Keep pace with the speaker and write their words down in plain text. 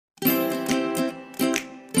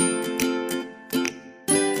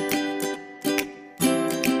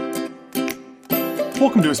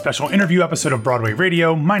Welcome to a special interview episode of Broadway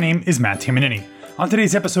Radio. My name is Matt Tamanini. On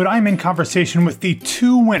today's episode, I'm in conversation with the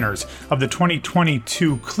two winners of the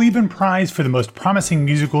 2022 Kleban Prize for the Most Promising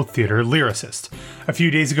Musical Theater Lyricist. A few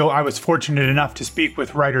days ago, I was fortunate enough to speak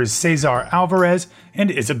with writers César Alvarez and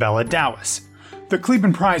Isabella Dawis. The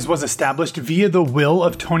Kleban Prize was established via the will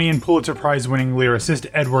of Tony and Pulitzer Prize-winning lyricist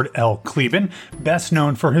Edward L. Kleban, best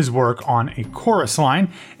known for his work on A Chorus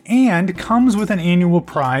Line, and comes with an annual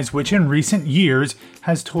prize which in recent years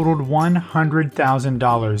has totaled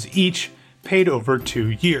 $100,000 each, paid over 2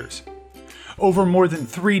 years. Over more than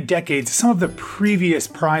 3 decades, some of the previous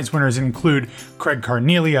prize winners include Craig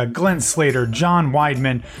Carnelia, Glenn Slater, John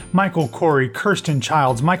Weidman, Michael Corey, Kirsten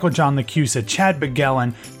Childs, Michael John LaCusa, Chad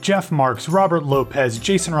Begellen, Jeff Marks, Robert Lopez,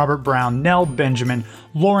 Jason Robert Brown, Nell Benjamin,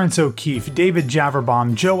 Lawrence O'Keefe, David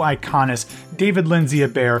Javerbaum, Joe Iconis, David Lindsay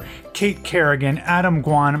Abair, Kate Kerrigan, Adam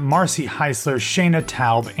Guan, Marcy Heisler, Shayna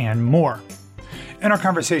Taub, and more. In our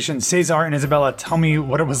conversation, César and Isabella tell me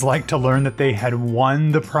what it was like to learn that they had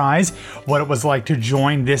won the prize, what it was like to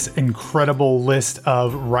join this incredible list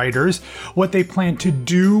of writers, what they plan to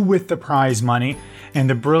do with the prize money, and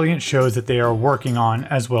the brilliant shows that they are working on,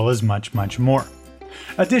 as well as much, much more.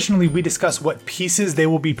 Additionally, we discuss what pieces they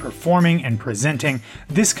will be performing and presenting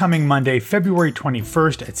this coming Monday, February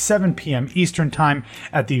 21st at 7 p.m. Eastern Time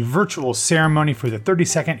at the virtual ceremony for the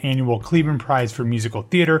 32nd Annual Kleban Prize for Musical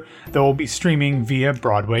Theater that will be streaming via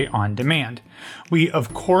Broadway On Demand. We,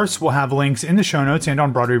 of course, will have links in the show notes and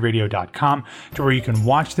on BroadwayRadio.com to where you can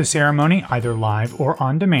watch the ceremony either live or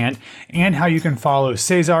on demand, and how you can follow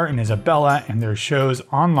César and Isabella and their shows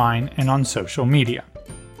online and on social media.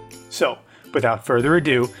 So, without further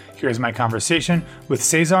ado, here's my conversation with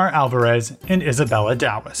César Alvarez and Isabella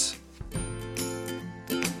Dawis.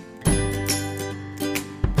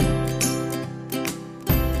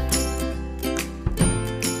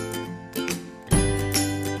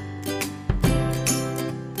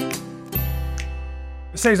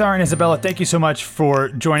 César and Isabella, thank you so much for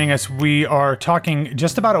joining us. We are talking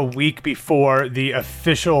just about a week before the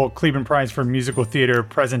official Kleban Prize for Musical Theater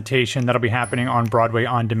presentation that'll be happening on Broadway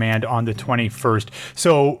On Demand on the 21st.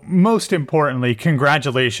 So most importantly,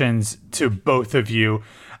 congratulations to both of you.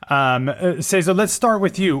 César, let's start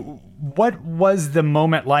with you. What was the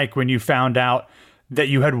moment like when you found out that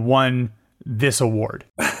you had won this award?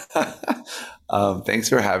 Thanks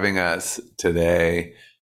for having us today.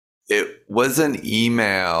 It was an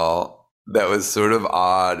email that was sort of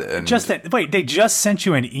odd. And they just sent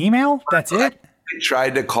you an email? That's it? They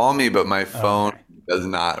tried to call me, but my phone does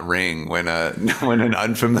not ring when an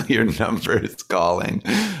unfamiliar number is calling.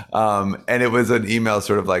 And it was an email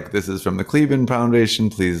sort of like, this is from the Kleban Foundation,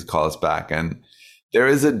 please call us back. And there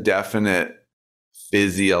is a definite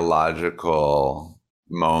physiological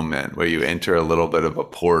moment where you enter a little bit of a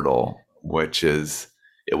portal, which is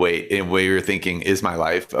in way you're thinking, is my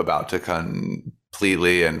life about to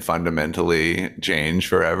completely and fundamentally change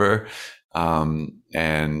forever?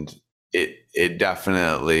 And it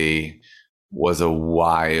definitely was a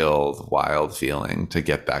wild feeling to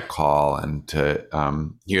get that call and to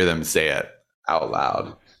hear them say it out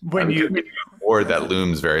loud. Or that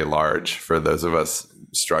looms very large for those of us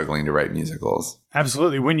struggling to write musicals.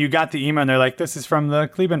 Absolutely. When you got the email and they're like, this is from the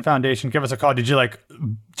Kleban Foundation, give us a call. Did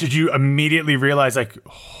you immediately realize like,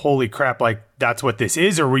 holy crap, like that's what this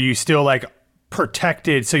is? Or were you still like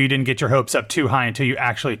protected so you didn't get your hopes up too high until you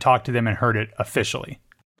actually talked to them and heard it officially?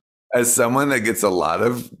 As someone that gets a lot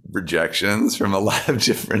of rejections from a lot of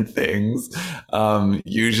different things,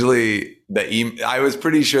 usually I was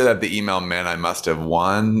pretty sure that the email meant I must have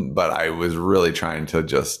won, but I was really trying to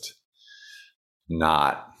just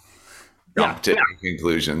not jump to any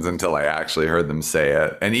conclusions until I actually heard them say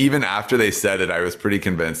it. And even after they said it, I was pretty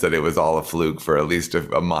convinced that it was all a fluke for at least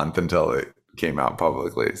a month until it came out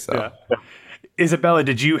publicly. So. Yeah. Isabella,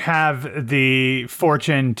 did you have the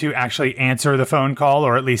fortune to actually answer the phone call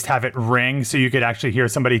or at least have it ring so you could actually hear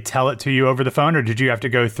somebody tell it to you over the phone? Or did you have to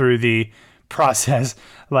go through the process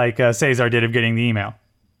like César did of getting the email?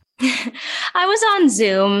 I was on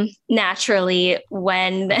Zoom naturally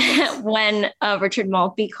when Richard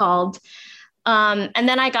Maltby called. And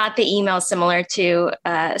then I got the email similar to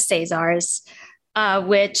César's,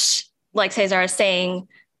 which, like César is saying,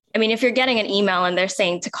 I mean, if you're getting an email and they're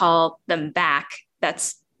saying to call them back,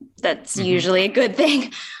 that's usually a good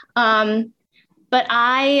thing. But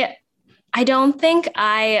I don't think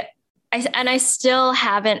I still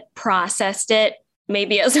haven't processed it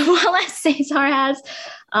maybe as well as César has.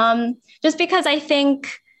 Just because I think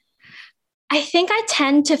I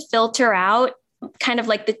tend to filter out kind of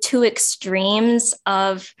like the two extremes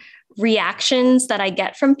of reactions that I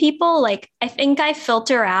get from people. Like, I think I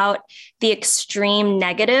filter out the extreme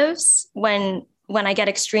negatives when I get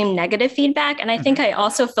extreme negative feedback. And I think I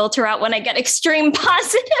also filter out when I get extreme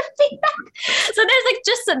positive feedback. So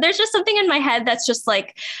there's just something in my head that's just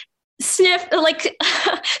like, sniff, like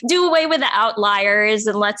do away with the outliers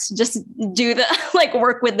and let's just do the like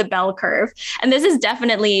work with the bell curve. And this is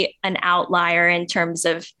definitely an outlier in terms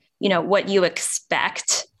of, what you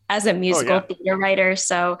expect as a musical theater writer.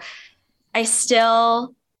 So I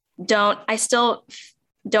still don't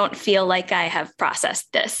feel like I have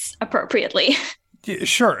processed this appropriately.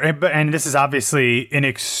 Sure. And this is obviously an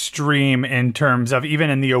extreme in terms of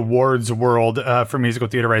even in the awards world for musical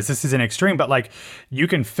theater writers. This is an extreme, but like you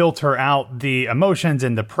can filter out the emotions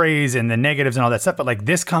and the praise and the negatives and all that stuff. But like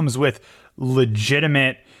this comes with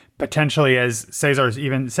legitimate, potentially, as César's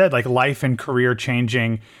even said, like life and career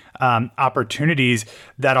changing opportunities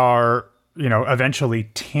that are, eventually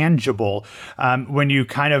tangible. When you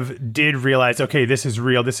kind of did realize, okay, this is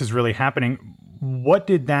real, this is really happening. What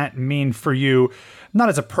did that mean for you? Not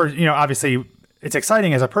as a person, obviously it's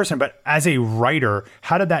exciting as a person, but as a writer,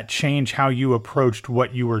 how did that change how you approached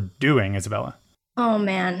what you were doing, Isabella? Oh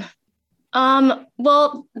man.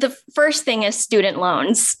 Well, the first thing is student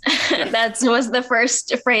loans. That was the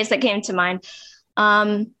first phrase that came to mind.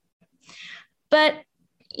 But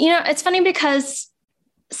it's funny because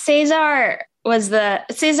César is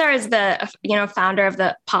the founder of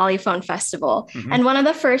the Polyphone Festival. Mm-hmm. And one of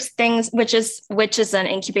the first things, which is an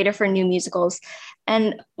incubator for new musicals.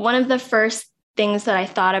 And one of the first things that I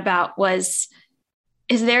thought about was,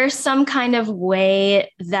 is there some kind of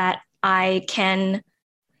way that I can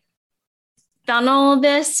funnel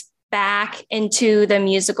this back into the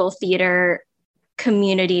musical theater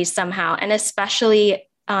community somehow? And especially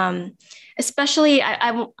I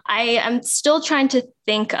am still trying to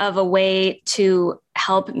think of a way to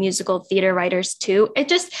help musical theater writers too.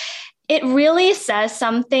 It really says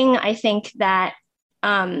something, I think, that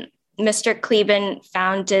Mr. Kleban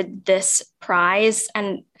founded this prize.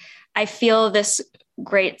 And I feel this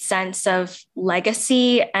great sense of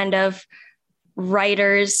legacy and of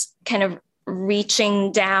writers kind of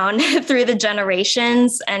reaching down through the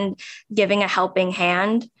generations and giving a helping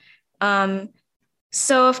hand.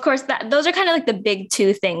 So of course those are kind of like the big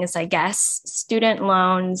two things, I guess, student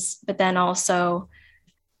loans, but then also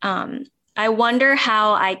I wonder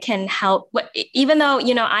how I can help, even though,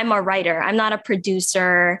 I'm a writer, I'm not a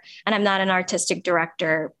producer and I'm not an artistic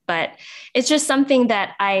director, but it's just something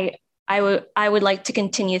that I would like to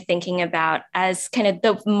continue thinking about as kind of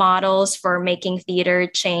the models for making theater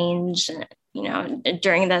change,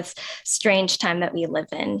 during this strange time that we live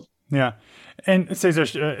in. Yeah. And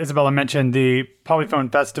César, Isabella mentioned the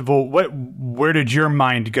Polyphone Festival. Where did your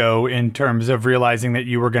mind go in terms of realizing that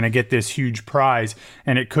you were going to get this huge prize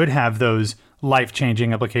and it could have those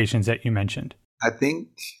life-changing implications that you mentioned? I think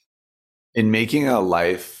in making a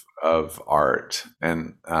life of art,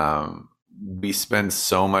 and we spend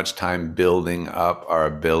so much time building up our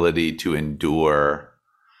ability to endure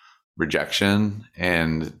rejection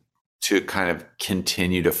and to kind of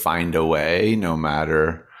continue to find a way no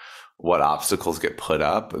matter what obstacles get put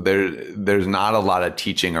up. There's not a lot of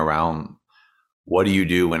teaching around what do you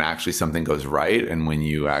do when actually something goes right and when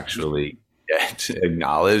you actually get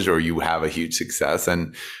acknowledged or you have a huge success.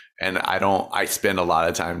 And I spend a lot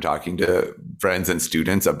of time talking to friends and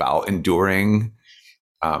students about enduring.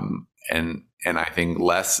 And I think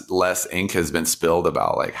less ink has been spilled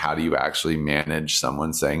about like, how do you actually manage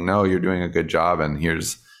someone saying, no, you're doing a good job. And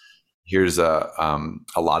here's a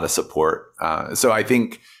lot of support. So I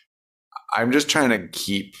think I'm just trying to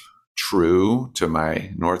keep true to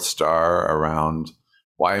my North Star around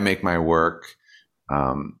why I make my work.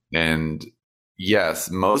 And yes,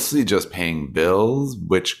 mostly just paying bills,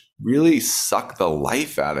 which really suck the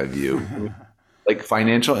life out of you. Like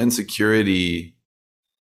financial insecurity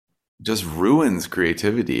just ruins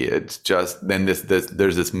creativity. It's just, then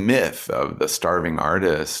there's this myth of the starving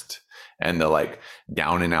artist and the like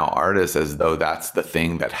down and out artist as though that's the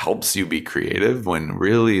thing that helps you be creative, when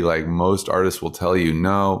really like most artists will tell you,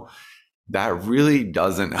 no, that really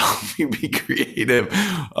doesn't help you be creative.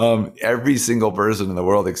 Every single person in the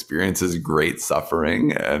world experiences great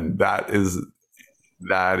suffering. And that is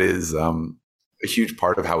a huge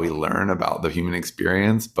part of how we learn about the human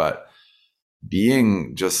experience. But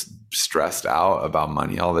being just stressed out about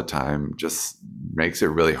money all the time just makes it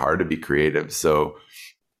really hard to be creative. So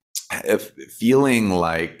if feeling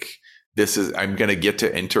like I'm going to get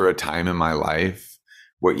to enter a time in my life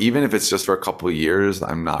where even if it's just for a couple of years,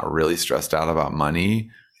 I'm not really stressed out about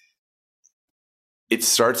money, it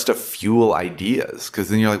starts to fuel ideas, because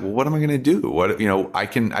then you're like, well, what am I going to do? What,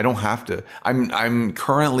 I don't have to, I'm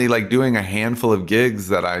currently like doing a handful of gigs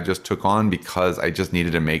that I just took on because I just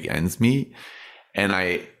needed to make ends meet. And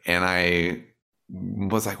I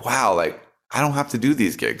was like, wow, like I don't have to do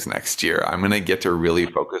these gigs next year. I'm going to get to really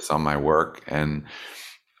focus on my work. And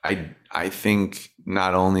I think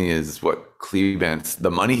not only is what Kleban's, the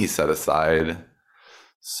money he set aside,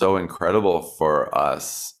 so incredible for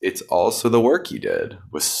us, it's also the work he did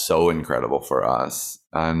was so incredible for us.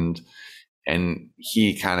 And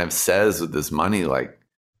he kind of says with this money, like,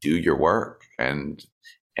 do your work, and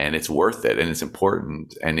it's worth it, and it's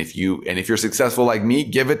important. And if you're successful like me,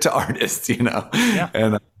 give it to artists, Yeah.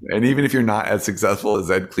 And even if you're not as successful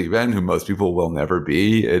as Ed Kleban, who most people will never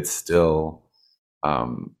be, it's still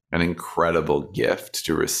an incredible gift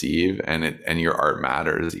to receive, and your art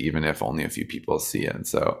matters, even if only a few people see it.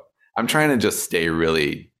 So I'm trying to just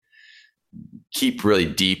keep really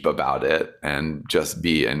deep about it, and just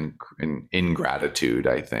be in gratitude,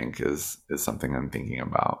 I think is something I'm thinking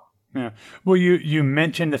about. Yeah. Well, you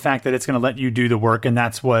mentioned the fact that it's going to let you do the work, and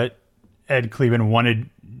that's what Ed Kleban wanted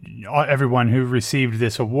everyone who received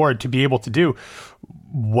this award to be able to do.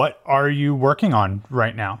 What are you working on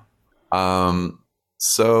right now?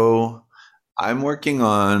 So I'm working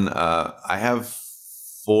on, I have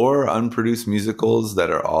 4 unproduced musicals that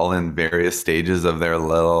are all in various stages of their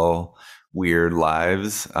little weird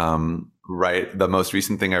lives. Right. The most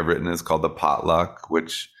recent thing I've written is called The Potluck,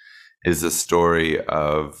 which is the story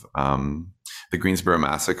of the Greensboro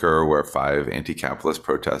Massacre, where 5 anti-capitalist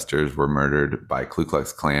protesters were murdered by Ku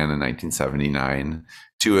Klux Klan in 1979.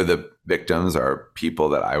 2 of the victims are people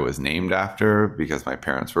that I was named after, because my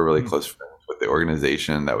parents were really close friends with the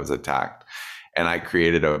organization that was attacked. And I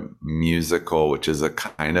created a musical, which is a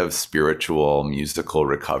kind of spiritual musical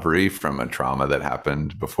recovery from a trauma that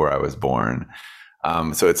happened before I was born.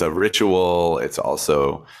 So it's a ritual. It's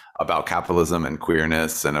also about capitalism and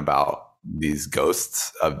queerness, and about these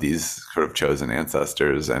ghosts of these sort of chosen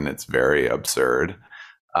ancestors. And it's very absurd.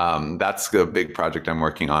 That's a big project I'm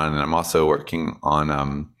working on. And I'm also working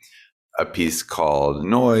on a piece called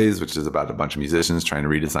Noise, which is about a bunch of musicians trying to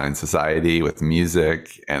redesign society with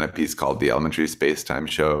music, and a piece called The Elementary Space-Time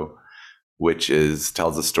Show, which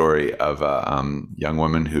tells a story of a young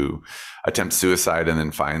woman who attempts suicide and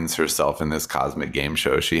then finds herself in this cosmic game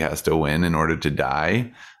show she has to win in order to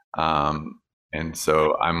die. And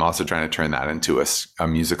so I'm also trying to turn that into a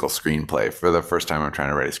musical screenplay. For the first time, I'm trying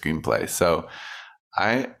to write a screenplay. So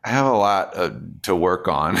I have a lot to work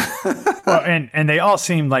on. Well, and they all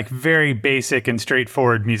seem like very basic and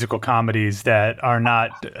straightforward musical comedies that are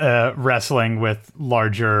not wrestling with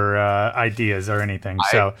larger ideas or anything.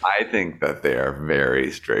 So I think that they are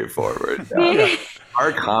very straightforward. Yeah.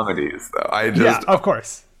 Are comedies, though. Of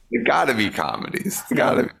course. They gotta be comedies.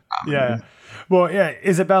 Yeah. Well, yeah,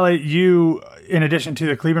 Isabella, you, in addition to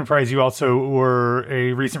the Kleban Prize, you also were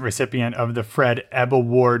a recent recipient of the Fred Ebb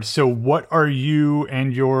Award. So what are you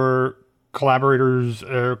and your collaborators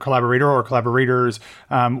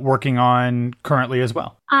working on currently as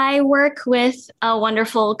well? I work with a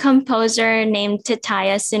wonderful composer named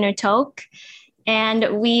Titaya Sinutok,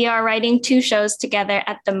 and we are writing 2 shows together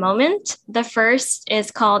at the moment. The first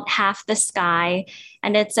is called Half the Sky,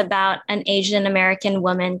 and it's about an Asian American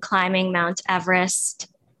woman climbing Mount Everest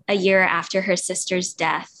a year after her sister's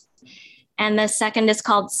death. And the second is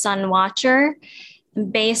called Sun Watcher,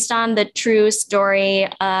 based on the true story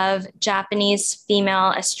of Japanese female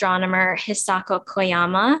astronomer Hisako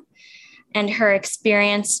Koyama and her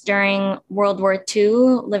experience during World War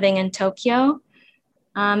II living in Tokyo.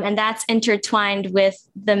 And that's intertwined with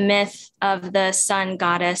the myth of the sun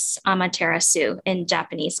goddess Amaterasu in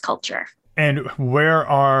Japanese culture. And where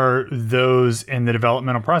are those in the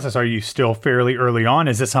developmental process? Are you still fairly early on?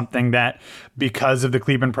 Is this something that, because of the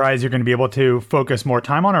Kleban Prize, you're going to be able to focus more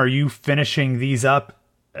time on? Or are you finishing these up?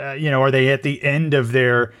 Are they at the end of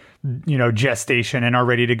their, gestation and are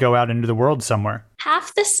ready to go out into the world somewhere?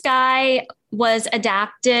 Half the Sky was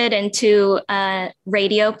adapted into a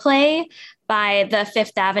radio play by the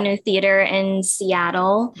Fifth Avenue Theater in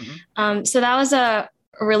Seattle. Mm-hmm. So that was a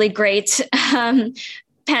really great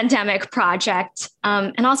pandemic project,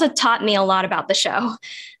 and also taught me a lot about the show.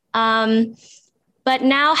 But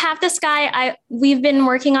now Half the Sky, we've been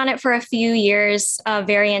working on it for a few years,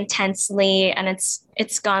 very intensely, and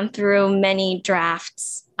it's gone through many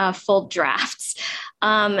drafts, full drafts.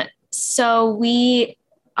 So we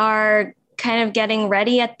are kind of getting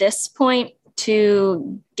ready at this point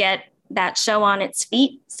to get that show on its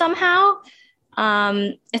feet somehow.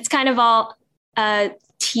 It's kind of all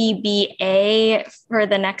TBA for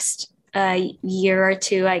the next year or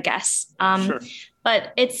two, I guess. Sure.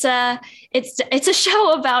 But it's a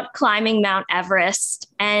show about climbing Mount Everest,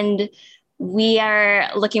 and we are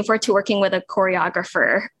looking forward to working with a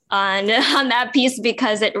choreographer on that piece,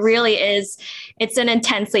 because it really is, it's an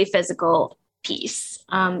intensely physical piece.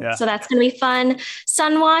 So that's going to be fun.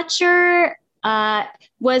 Sunwatcher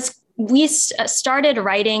we started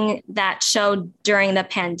writing that show during the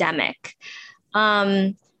pandemic.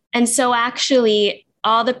 And so actually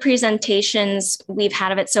all the presentations we've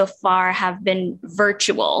had of it so far have been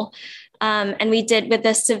virtual. And we did with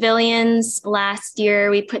the civilians last year,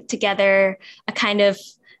 we put together a kind of,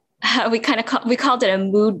 we called it a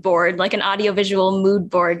mood board, like an audiovisual mood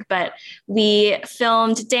board, but we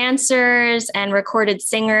filmed dancers and recorded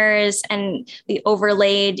singers, and we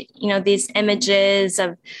overlaid, these images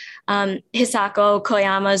of Hisako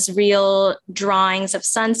Koyama's real drawings of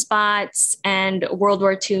sunspots and World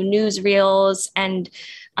War II newsreels and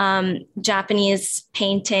Japanese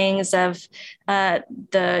paintings of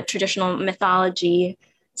the traditional mythology.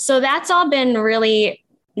 So that's all been really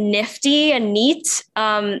nifty and neat.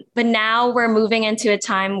 But now we're moving into a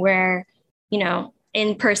time where,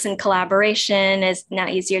 in-person collaboration is now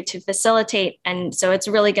easier to facilitate. And so it's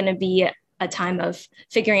really going to be a time of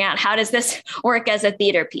figuring out, how does this work as a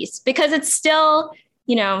theater piece? Because it's still,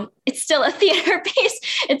 it's still a theater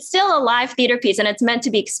piece. It's still a live theater piece, and it's meant to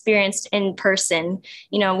be experienced in person.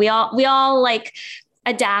 We all like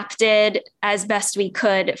adapted as best we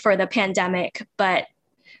could for the pandemic, but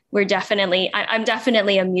I'm definitely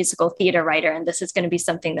a musical theater writer, and this is going to be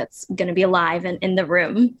something that's going to be live and in the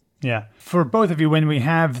room. Yeah. For both of you, when we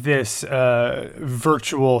have this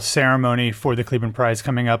virtual ceremony for the Kleban Prize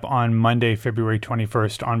coming up on Monday, February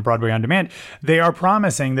 21st on Broadway On Demand, they are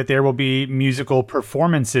promising that there will be musical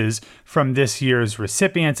performances from this year's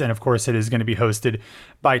recipients. And of course, it is going to be hosted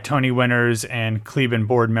by Tony winners and Kleban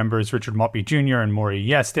board members Richard Maltby Jr. and Maury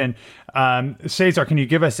Yeston. César, can you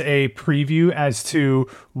give us a preview as to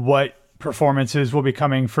what performances will be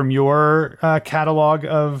coming from your catalog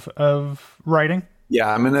of writing?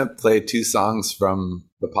 Yeah, I'm going to play 2 songs from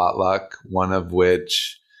the potluck, one of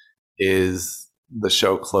which is the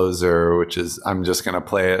show closer, which is, I'm just going to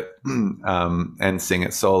play it and sing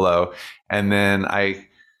it solo. And then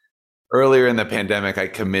earlier in the pandemic, I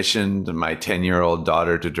commissioned my 10-year-old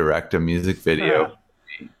daughter to direct a music video,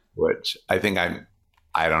 which I think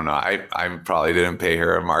I don't know. I probably didn't pay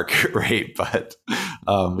her a market rate, but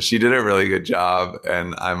she did a really good job.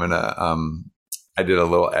 And I'm going to, I did a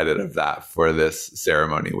little edit of that for this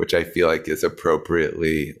ceremony, which I feel like is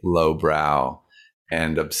appropriately lowbrow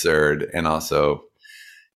and absurd. And also,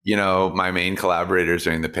 my main collaborators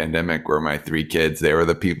during the pandemic were my 3 kids. They were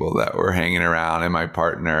the people that were hanging around, and my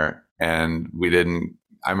partner. And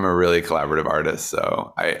I'm a really collaborative artist.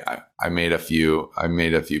 So I made a few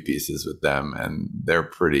pieces with them, and they're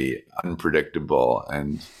pretty unpredictable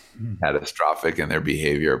and catastrophic in their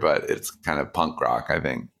behavior, but it's kind of punk rock, I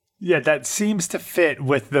think. Yeah, that seems to fit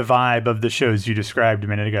with the vibe of the shows you described a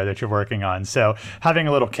minute ago that you're working on. So having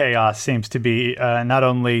a little chaos seems to be not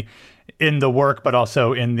only in the work, but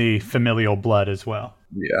also in the familial blood as well.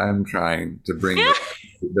 Yeah, I'm trying to bring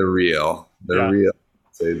the real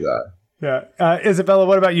César. Yeah. Isabella,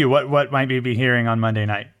 what about you? What might we be hearing on Monday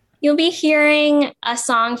night? You'll be hearing a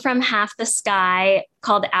song from Half the Sky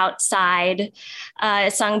called Outside.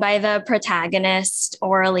 It's sung by the protagonist,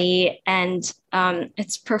 Orly, and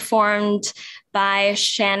it's performed by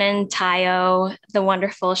Shannon Tayo, the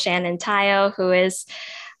wonderful Shannon Tayo, who is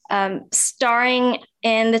starring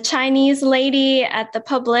in The Chinese Lady at the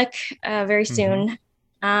Public very soon.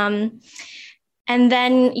 And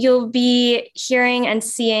then you'll be hearing and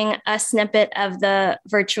seeing a snippet of the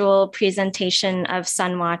virtual presentation of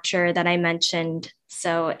Sunwatcher that I mentioned.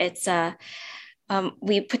 So it's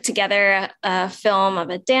we put together a film of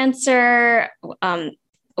a dancer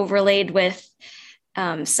overlaid with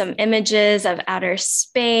some images of outer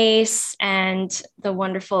space and the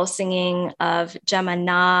wonderful singing of Gemma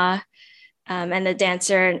Na, and the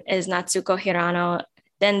dancer is Natsuko Hirano.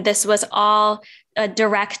 Then this was all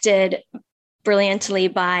directed brilliantly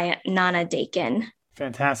by Nana Dakin.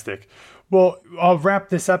 Fantastic. Well, I'll wrap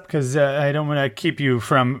this up because I don't want to keep you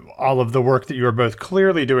from all of the work that you are both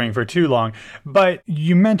clearly doing for too long. But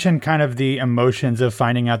you mentioned kind of the emotions of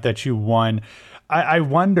finding out that you won. I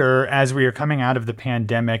wonder, as we are coming out of the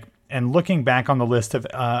pandemic and looking back on the list of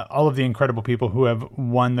all of the incredible people who have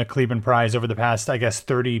won the Kleban Prize over the past, I guess,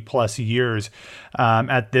 30 plus years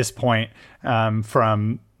at this point,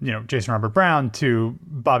 from Jason Robert Brown to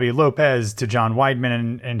Bobby Lopez to John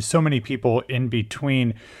Weidman and so many people in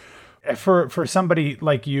between. For somebody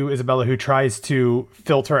like you, Isabella, who tries to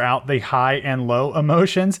filter out the high and low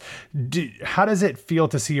emotions, how does it feel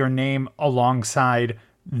to see your name alongside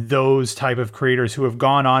those type of creators who have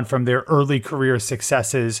gone on from their early career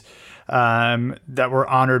successes that were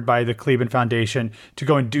honored by the Kleban Foundation to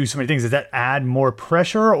go and do so many things? Does that add more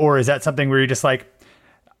pressure, or is that something where you're just like,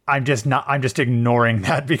 I'm just ignoring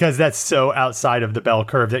that because that's so outside of the bell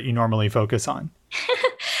curve that you normally focus on?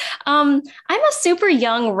 I'm a super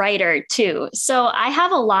young writer too, so I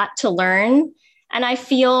have a lot to learn, and I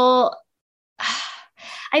feel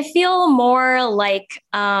more like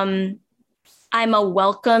I'm a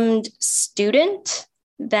welcomed student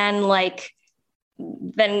than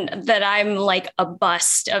that I'm like a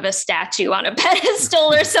bust of a statue on a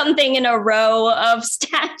pedestal or something in a row of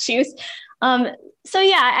statues. So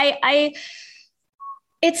yeah,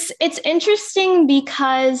 it's interesting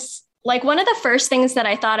because like one of the first things that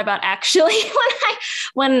I thought about actually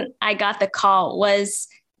when I got the call was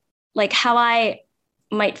like how I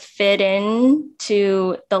might fit in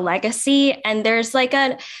to the legacy. And there's like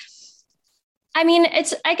I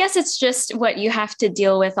guess it's just what you have to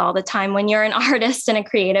deal with all the time when you're an artist and a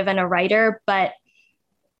creative and a writer, but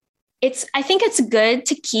I think it's good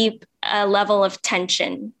to keep a level of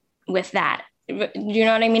tension with that. You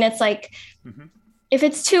know what I mean? It's like, mm-hmm.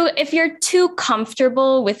 If you're too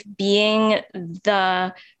comfortable with being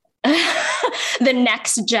the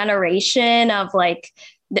next generation of like,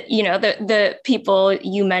 the people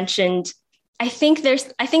you mentioned, I think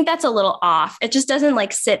that's a little off. It just doesn't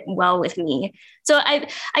like sit well with me. So I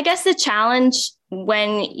guess the challenge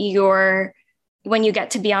when you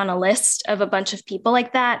get to be on a list of a bunch of people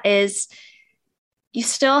like that is you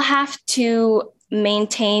still have to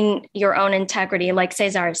maintain your own integrity. Like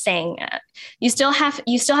César is saying, you still have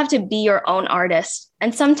to be your own artist.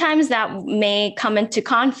 And sometimes that may come into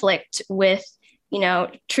conflict with,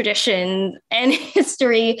 tradition and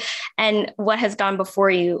history and what has gone before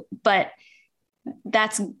you, but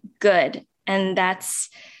that's good. And that's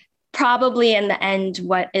probably in the end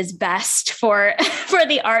what is best for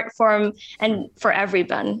the art form and for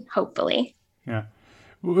everyone, hopefully. Yeah.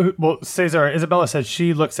 Well, César, Isabella said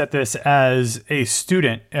she looks at this as a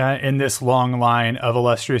student in this long line of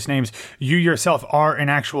illustrious names. You yourself are an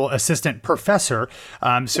actual assistant professor,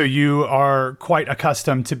 so you are quite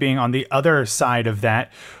accustomed to being on the other side of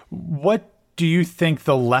that. What do you think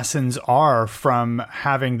the lessons are from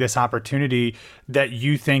having this opportunity that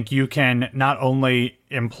you think you can not only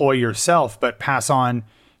employ yourself, but pass on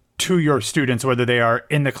to your students, whether they are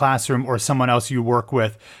in the classroom or someone else you work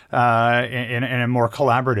with in a more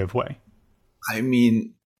collaborative way? I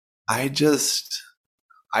mean, my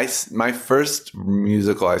first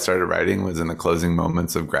musical I started writing was in the closing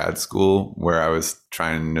moments of grad school, where I was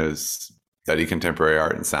trying to study contemporary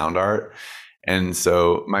art and sound art. And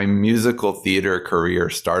so my musical theater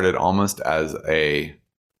career started almost as a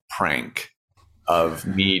prank of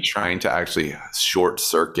me trying to actually short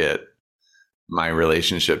circuit my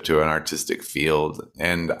relationship to an artistic field.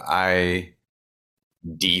 And I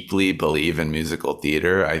deeply believe in musical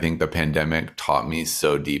theater. I think the pandemic taught me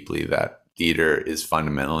so deeply that theater is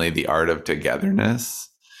fundamentally the art of togetherness.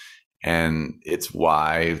 And it's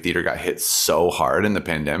why theater got hit so hard in the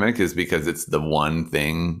pandemic, is because it's the one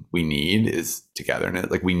thing we need is togetherness.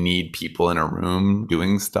 Like we need people in a room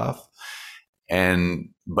doing stuff.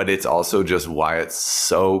 But it's also just why it's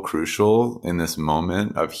so crucial in this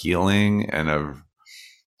moment of healing and of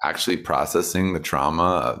actually processing the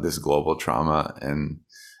trauma, this global trauma. And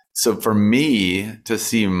so for me to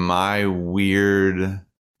see my weird,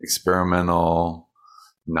 experimental,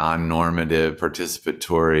 non-normative,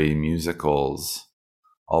 participatory musicals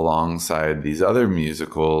alongside these other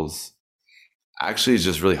musicals actually is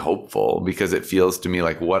just really hopeful, because it feels to me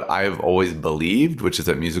like what I've always believed, which is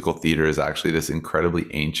that musical theater is actually this incredibly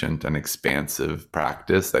ancient and expansive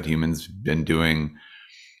practice that humans have been doing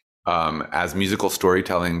as musical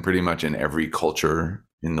storytelling pretty much in every culture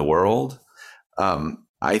in the world.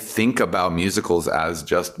 I think about musicals as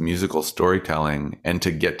just musical storytelling, and to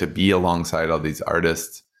get to be alongside all these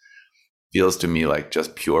artists feels to me like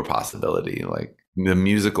just pure possibility. Like the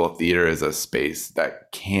musical theater is a space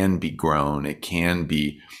that can be grown. It can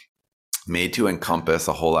be made to encompass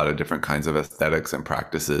a whole lot of different kinds of aesthetics and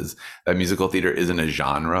practices. That musical theater isn't a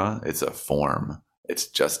genre, it's a form.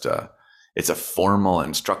 It's a formal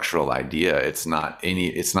and structural idea. It's not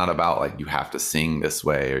about like you have to sing this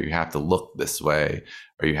way, or you have to look this way,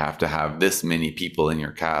 or you have to have this many people in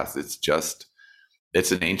your cast.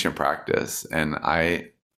 It's an ancient practice. And I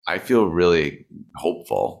feel really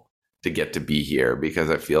hopeful to get to be here, because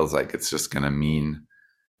it feels like it's just going to mean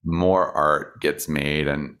more art gets made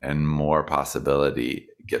and more possibility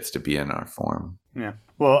gets to be in our form. Yeah.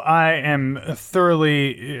 Well, I am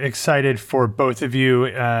thoroughly excited for both of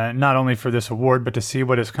you, not only for this award, but to see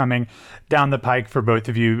what is coming down the pike for both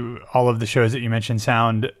of you. All of the shows that you mentioned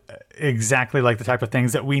sound exactly like the type of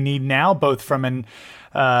things that we need now, both from an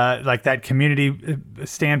like that community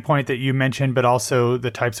standpoint that you mentioned, but also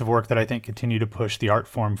the types of work that I think continue to push the art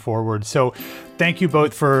form forward. So thank you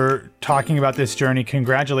both for talking about this journey.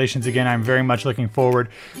 Congratulations again. I'm very much looking forward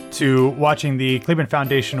to watching the Kleban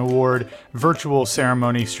Foundation Award virtual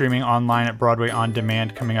ceremony streaming online at Broadway On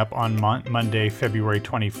Demand coming up on Monday, February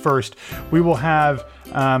 21st. We will have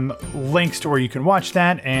links to where you can watch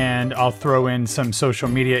that, and I'll throw in some social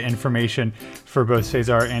media information for both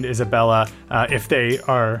César and Isabella, if they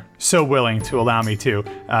are so willing to allow me to,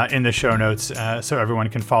 in the show notes, so everyone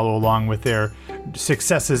can follow along with their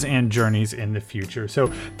successes and journeys in the future. So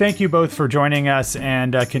thank you both for joining us,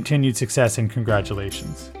 and continued success and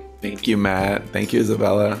congratulations. Thank you, Matt. Thank you,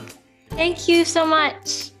 Isabella. Thank you so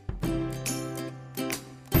much.